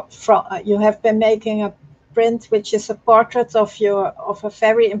 You have been making a print which is a portrait of a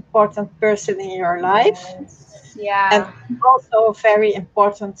very important person in your life. Yes. Yeah. And also a very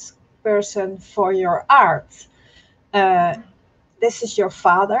important person for your art. This is your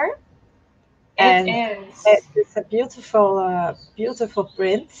father. It is. It's a beautiful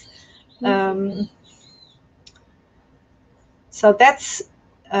print. So that's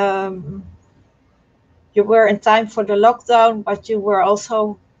you were in time for the lockdown, but you were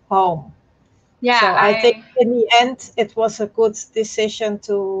also home. Yeah. So I think in the end it was a good decision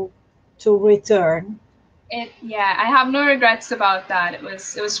to return. Yeah, I have no regrets about that. It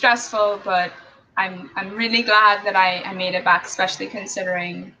was stressful, but I'm really glad that I made it back, especially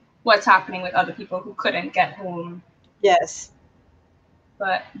considering what's happening with other people who couldn't get home. Yes.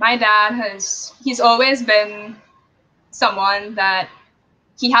 But my dad he's always been someone that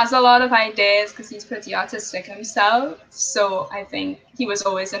he has a lot of ideas because he's pretty artistic himself. So I think he was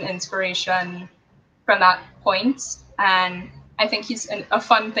always an inspiration from that point. And I think he's a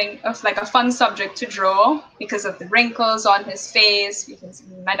fun subject to draw because of the wrinkles on his face, because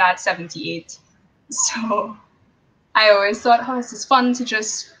my dad's 78. So I always thought, oh, this is fun to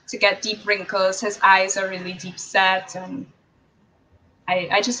get deep wrinkles. His eyes are really deep set, and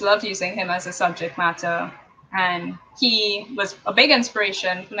I just love using him as a subject matter. And he was a big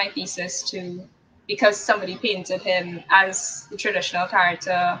inspiration for my thesis too, because somebody painted him as the traditional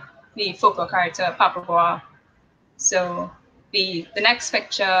character, the folklore character, Papagoa. So the next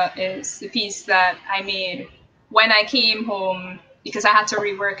picture is the piece that I made when I came home, because I had to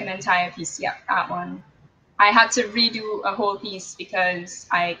rework an entire piece. Yeah, that one. I had to redo a whole piece because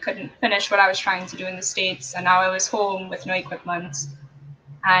I couldn't finish what I was trying to do in the States, and now I was home with no equipment.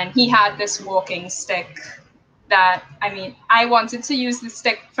 And he had this walking stick that, I mean, I wanted to use the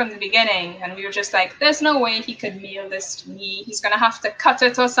stick from the beginning, and we were just like, there's no way he could mail this to me. He's going to have to cut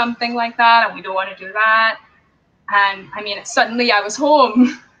it or something like that, and we don't want to do that. And I mean, suddenly I was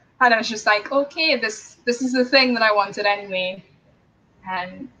home, and I was just like, okay, this is the thing that I wanted anyway.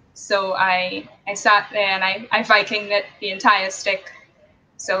 And so I sat there and I Viking knit the entire stick,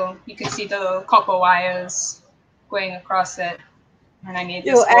 so you can see the little copper wires going across it. And I made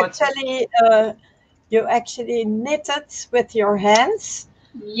this board. You actually knitted with your hands.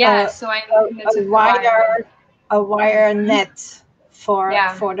 Yeah, so I knitted a wire net for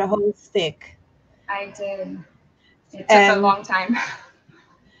the whole stick. I did. It took a long time.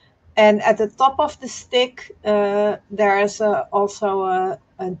 And at the top of the stick, there is also a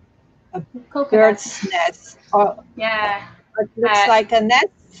bird's nest. Yeah. It looks like a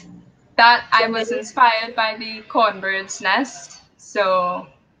nest. That I was inspired by the cornbird's nest. So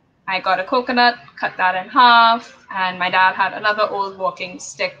I got a coconut, cut that in half, and my dad had another old walking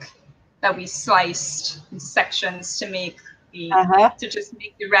stick that we sliced in sections to make to just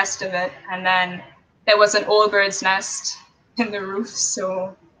make the rest of it. And then there was an old bird's nest in the roof,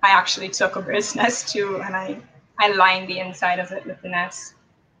 so I actually took a bird's nest too, and I lined the inside of it with the nest.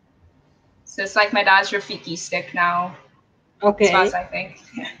 So it's like my dad's Rafiki stick now. Okay. As far as I think.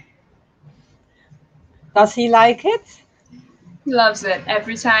 Does he like it? He loves it.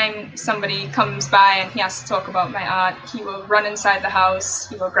 Every time somebody comes by and he has to talk about my art, he will run inside the house,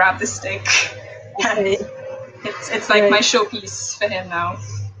 he will grab the stick. Okay. It's like my showpiece for him now.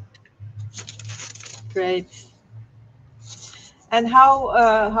 Great. And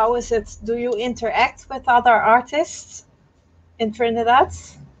how is it? Do you interact with other artists in Trinidad?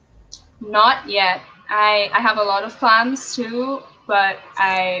 Not yet. I have a lot of plans too, but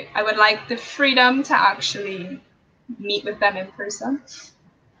I would like the freedom to actually meet with them in person.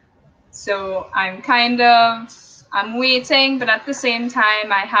 So I'm waiting, but at the same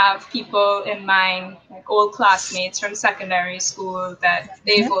time, I have people in mind, like old classmates from secondary school, that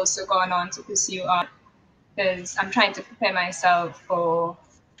they've also gone on to pursue art, because I'm trying to prepare myself for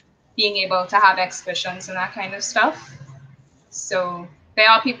being able to have exhibitions and that kind of stuff. So there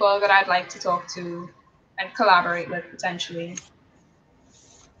are people that I'd like to talk to and collaborate with potentially.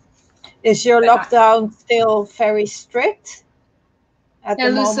 Is your lockdown still very strict at the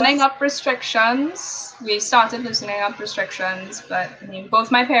moment? They're loosening up restrictions. We've started loosening up restrictions, but I mean,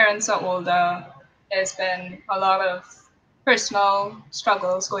 both my parents are older. There's been a lot of personal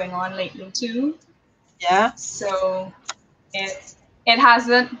struggles going on lately too. Yeah. So it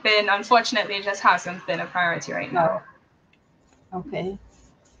hasn't been, unfortunately, it just hasn't been a priority right now. Okay.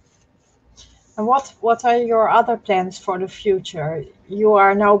 And what are your other plans for the future? You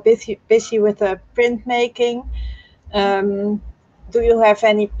are now busy with the printmaking. Do you have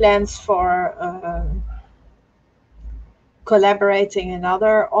any plans for collaborating in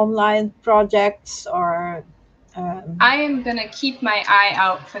other online projects, or? I am going to keep my eye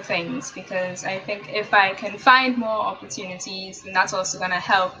out for things, because I think if I can find more opportunities, then that's also going to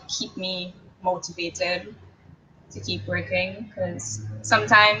help keep me motivated to keep working, because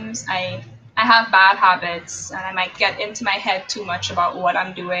sometimes I have bad habits and I might get into my head too much about what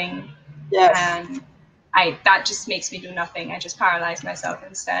I'm doing. Yes. And that just makes me do nothing. I just paralyze myself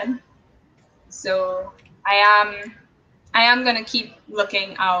instead. So I am going to keep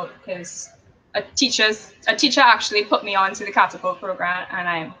looking out, because a teacher actually put me on to the CATAPULT program, and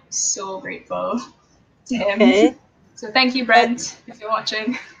I'm so grateful to him. Okay. So thank you, Brent, if you're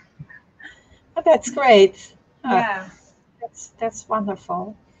watching. That's great. Yeah. That's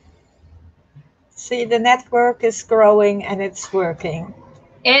wonderful. See, the network is growing and it's working.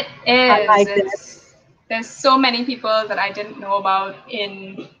 It is. I like that. There's so many people that I didn't know about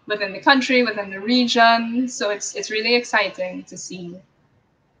within the country, within the region. So it's really exciting to see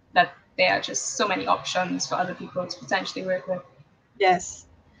that there are just so many options for other people to potentially work with. Yes.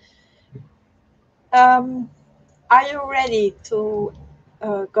 Are you ready to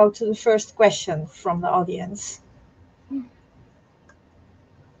go to the first question from the audience?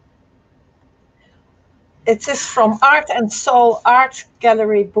 It is from Art and Soul Art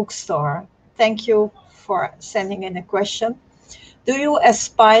Gallery Bookstore. Thank you for sending in a question. Do you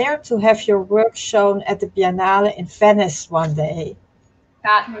aspire to have your work shown at the Biennale in Venice one day?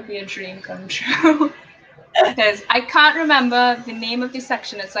 That would be a dream come true. Because I can't remember the name of the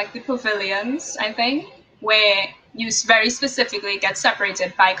section. It's like the pavilions, I think, where you very specifically get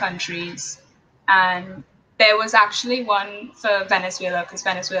separated by countries. And there was actually one for Venezuela, because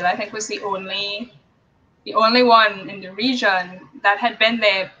Venezuela, I think, was the only one in the region that had been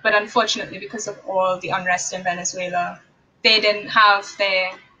there. But unfortunately, because of all the unrest in Venezuela, they didn't have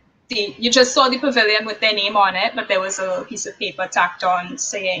you just saw the pavilion with their name on it, but there was a little piece of paper tacked on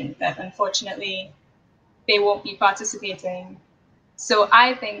saying that unfortunately they won't be participating. So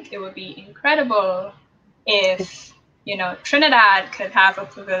I think it would be incredible if, Trinidad could have a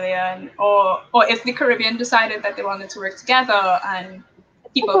pavilion, or if the Caribbean decided that they wanted to work together and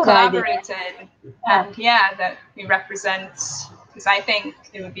people collaborated, and that we represent, because I think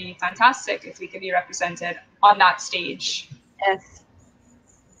it would be fantastic if we could be represented on that stage. Yes.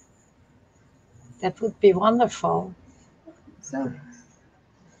 That would be wonderful. So,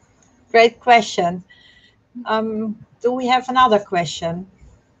 great question. Do we have another question?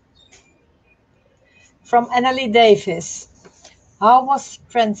 From Annalie Davis. How was the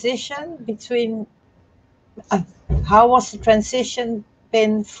transition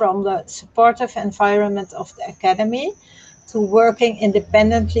been from the supportive environment of the Academy to working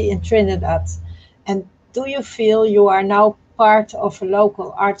independently in Trinidad? And do you feel you are now part of a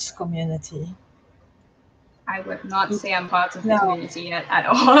local arts community? I would not say I'm part of the community yet at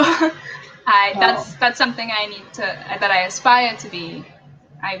all. That's something I need to, that I aspire to be.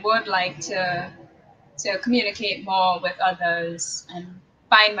 I would like to communicate more with others and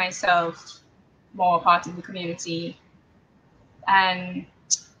find myself more part of the community. And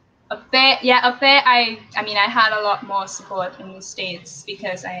up there, I mean, I had a lot more support in the States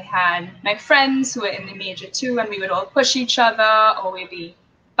because I had my friends who were in the major too, and we would all push each other, or we'd be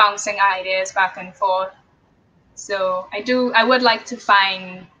bouncing ideas back and forth. So I would like to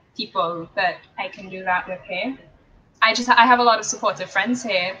find people that I can do that with here. I have a lot of supportive friends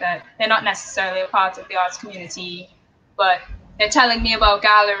here that they're not necessarily a part of the arts community, but they're telling me about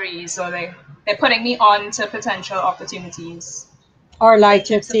galleries, or they're putting me on to potential opportunities. Or like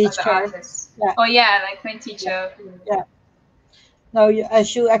your teacher. Yeah. Oh yeah, like my teacher. Yeah. No,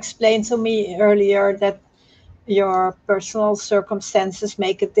 as you explained to me earlier, that your personal circumstances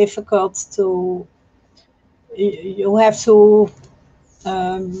make it difficult to, you have to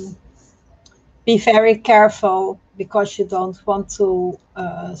be very careful because you don't want to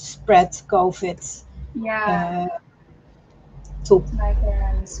spread COVID. Yeah. To my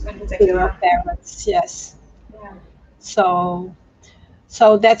parents in particular. To your parents, yes. Yeah.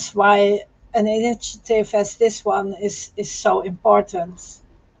 So that's why an initiative as this one is so important.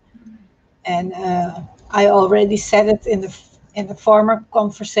 And I already said it in the former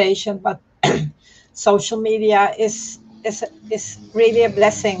conversation, but social media is really a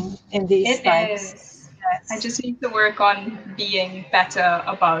blessing in these times. It is. I just need to work on being better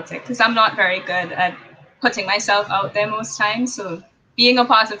about it, because I'm not very good at putting myself out there most times. So being a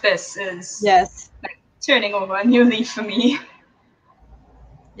part of this is like turning over a new leaf for me.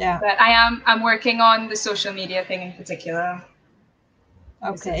 Yeah. But I'm working on the social media thing in particular.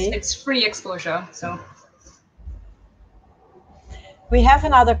 Okay. It's free exposure, so. We have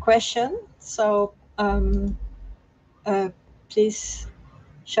another question, so please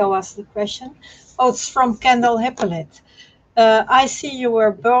show us the question. Oh, it's from Kendall Hippolyte. I see you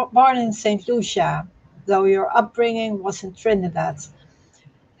were born in St Lucia, though your upbringing was in Trinidad.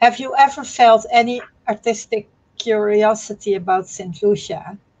 Have you ever felt any artistic curiosity about St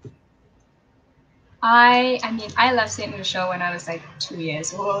Lucia? I mean, I left St Lucia when I was like 2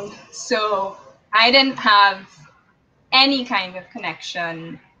 years old, so I didn't have any kind of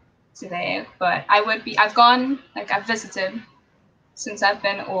connection to there, but I've visited since I've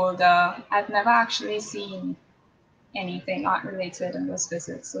been older. I've never actually seen anything art related in those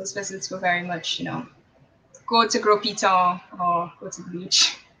visits. Those visits were very much, go to Gros Piton or go to the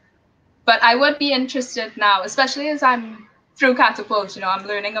beach. But I would be interested now, especially as I'm through CATAPULT, I'm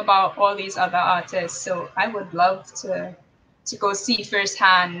learning about all these other artists. So I would love to go see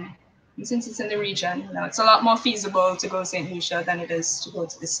firsthand. And since it's in the region, it's a lot more feasible to go to St Lucia than it is to go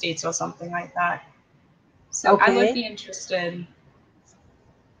to the States or something like that. So I would be interested.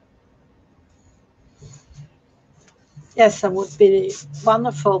 Yes, that would be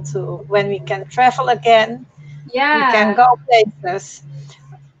wonderful to, when we can travel again. Yeah. We can go places.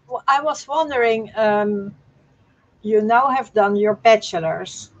 Well, I was wondering, you now have done your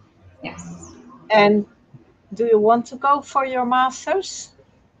bachelor's. Yes. And do you want to go for your master's?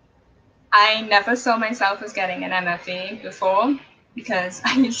 I never saw myself as getting an MFA before, because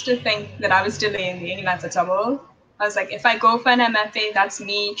I used to think that I was delaying the inevitable. I was like, if I go for an MFA, that's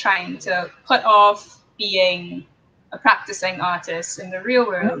me trying to put off being a practicing artist in the real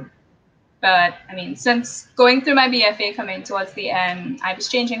world. But I mean, since going through my BFA coming towards the end, I was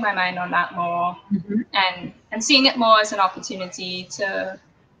changing my mind on that more, and seeing it more as an opportunity to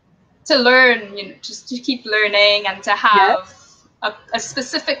learn, just to keep learning and to have a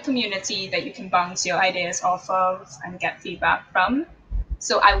specific community that you can bounce your ideas off of and get feedback from.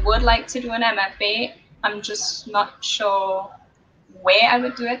 So I would like to do an MFA. I'm just not sure where I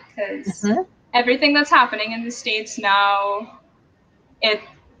would do it, because everything that's happening in the States now,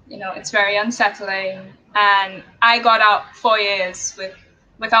 it's very unsettling. And I got out 4 years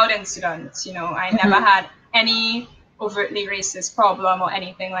without incidents. I never had any overtly racist problem or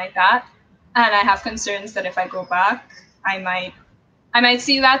anything like that. And I have concerns that if I go back, I might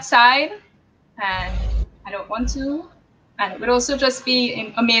see that side, and I don't want to. And it would also just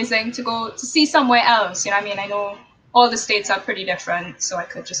be amazing to go to see somewhere else. I mean, I know all the states are pretty different, so I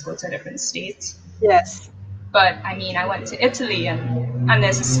could just go to a different state. Yes. But I mean, I went to Italy, and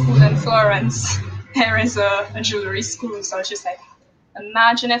there's a school in Florence. There is a jewelry school. So I was just like,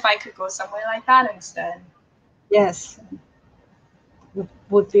 imagine if I could go somewhere like that instead. Yes.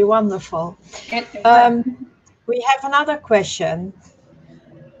 Would be wonderful. We have another question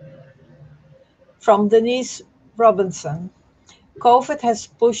from Denise Robinson. COVID has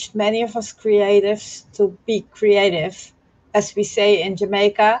pushed many of us creatives to be creative, as we say in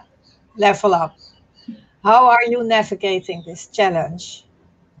Jamaica, level up. How are you navigating this challenge?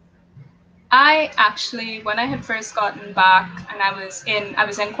 I actually, when I had first gotten back and I was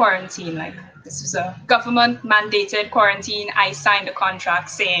in quarantine, like this was a government mandated quarantine. I signed a contract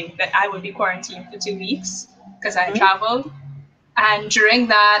saying that I would be quarantined for 2 weeks because I had traveled. And during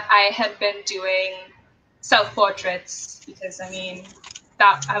that, I had been doing self-portraits because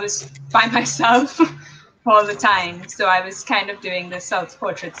that I was by myself all the time. So I was kind of doing this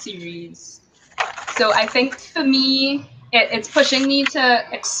self-portrait series. So I think for me, it's pushing me to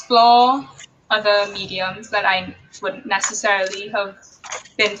explore other mediums that I wouldn't necessarily have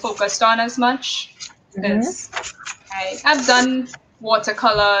been focused on as much. Because I've done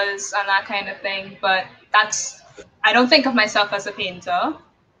watercolors and that kind of thing, but I don't think of myself as a painter.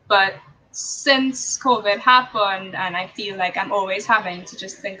 But since COVID happened, and I feel like I'm always having to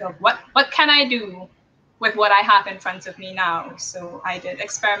just think of what can I do with what I have in front of me now. So I did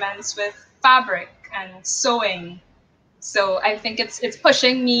experiments with fabric and sewing. So I think it's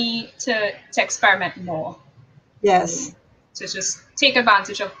pushing me to experiment more. Yes. To just take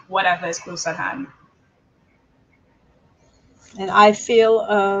advantage of whatever is close at hand. And I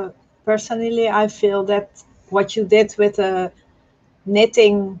feel, personally, I feel that what you did with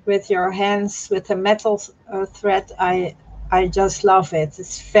knitting with your hands with a metal thread, I just love it.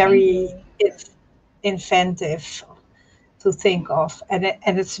 It's very inventive to think of, and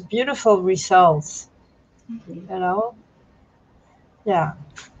it's a beautiful result. You know, yeah.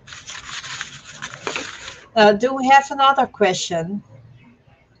 Do we have another question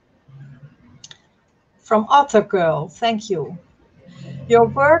from Otter Girl? Thank you. Your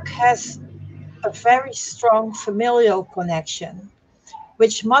work has a very strong familial connection,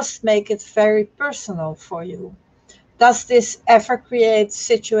 which must make it very personal for you. Does this ever create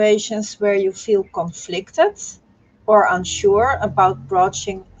situations where you feel conflicted or unsure about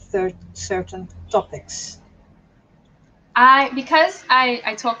broaching certain topics? Because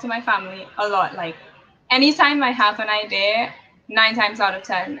I talk to my family a lot. Like anytime I have an idea, 9 times out of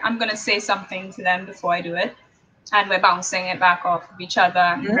 10, I'm gonna say something to them before I do it, and we're bouncing it back off of each other,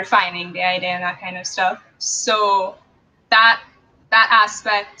 and refining the idea and that kind of stuff. So that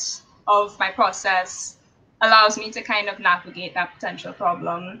aspect of my process allows me to kind of navigate that potential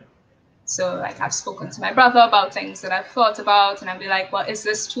problem. So like I've spoken to my brother about things that I've thought about, and I'll be like, well, is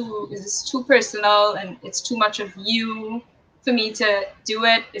this too personal and it's too much of you for me to do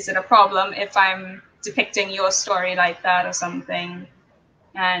it? Is it a problem if I'm depicting your story like that or something?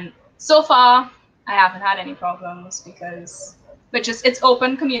 And so far, I haven't had any problems because it's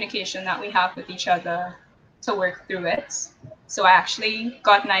open communication that we have with each other to work through it. So I actually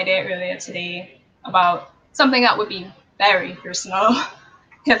got an idea earlier today about something that would be very personal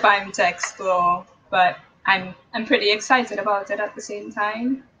if I'm to explore, but I'm pretty excited about it at the same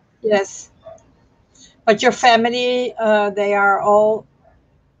time. Yes. But your family, they are all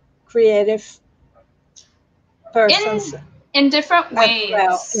creative persons. In different ways.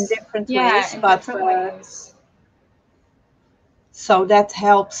 Well, in different ways, in but different ways. So that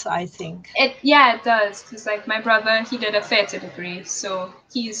helps, I think. It does, because like my brother, he did a theater degree, so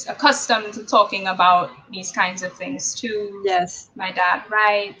he's accustomed to talking about these kinds of things too. Yes. My dad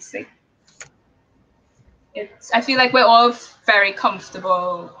writes. Like, I feel like we're all very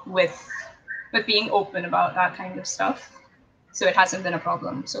comfortable with being open about that kind of stuff, so it hasn't been a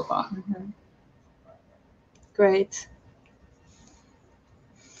problem so far. Great.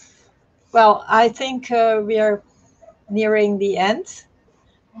 Well, I think we are nearing the end.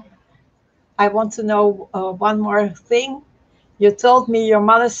 I want to know one more thing. You told me your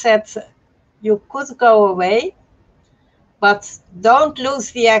mother said you could go away, but don't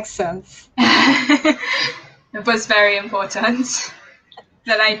lose the accent. It was very important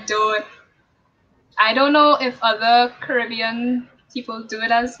that I don't know if other Caribbean people do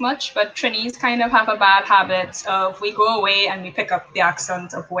it as much, but Trinis kind of have a bad habit of we go away and we pick up the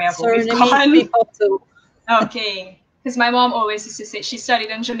accent of wherever we've gone. People too. Okay. Because my mom always used to say, she studied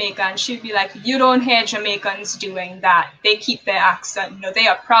in Jamaica, and she'd be like, you don't hear Jamaicans doing that. They keep their accent. You know, they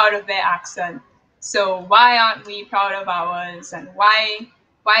are proud of their accent. So why aren't we proud of ours? And why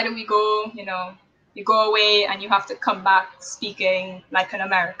do we go, you go away and you have to come back speaking like an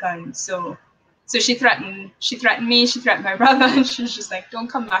American? So she threatened me, she threatened my brother, and she was just like, don't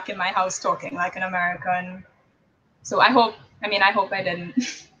come back in my house talking like an American. So I hope I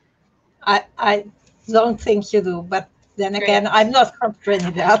didn't. I don't think you do, but then again, I'm not from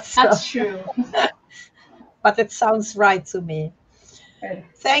Trinidad. So. That's true. But it sounds right to me. Right.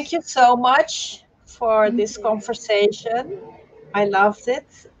 Thank you so much for this conversation. I loved it,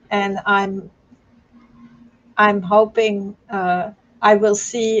 and I'm hoping I will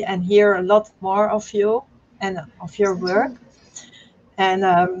see and hear a lot more of you and of your work.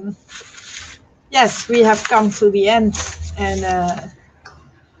 And yes, we have come to the end. And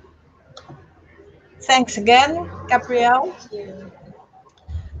thanks again, Gabrielle. Thank you.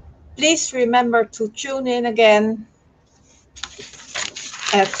 Please remember to tune in again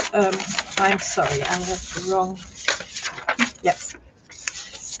at, I'm sorry, I have the wrong, yes.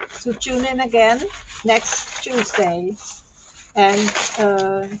 To tune in again next Tuesday. And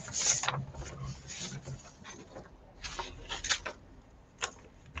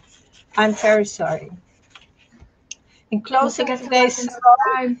I'm very sorry. In closing today's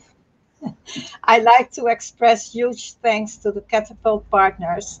Salon, I'd like to express huge thanks to the Catapult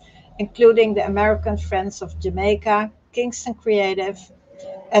partners, including the American Friends of Jamaica, Kingston Creative,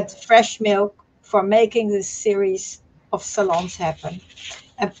 and Fresh Milk for making this series of salons happen.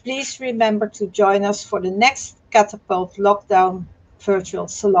 And please remember to join us for the next Catapult Lockdown Virtual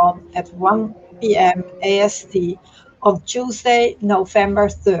Salon at 1 p.m. AST on Tuesday, November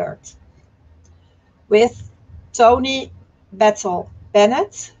 3rd, with Tony Battle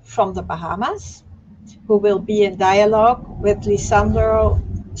Bennett from the Bahamas, who will be in dialogue with Lisandro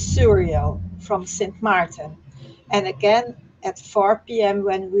Suriel from St. Martin, and again at 4 p.m.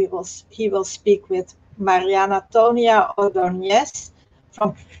 when he will speak with Mariana Tonia Ordonez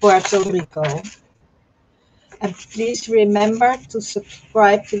from Puerto Rico. And please remember to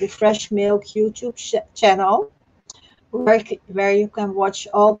subscribe to the Fresh Milk YouTube channel, where you can watch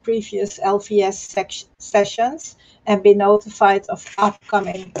all previous LVS sessions and be notified of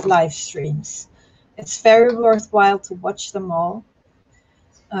upcoming live streams. It's very worthwhile to watch them all.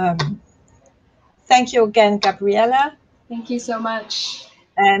 Thank you again, Gabriella. Thank you so much.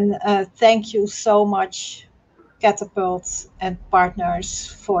 And thank you so much, Catapult and partners,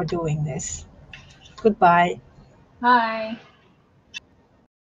 for doing this. Goodbye. Bye.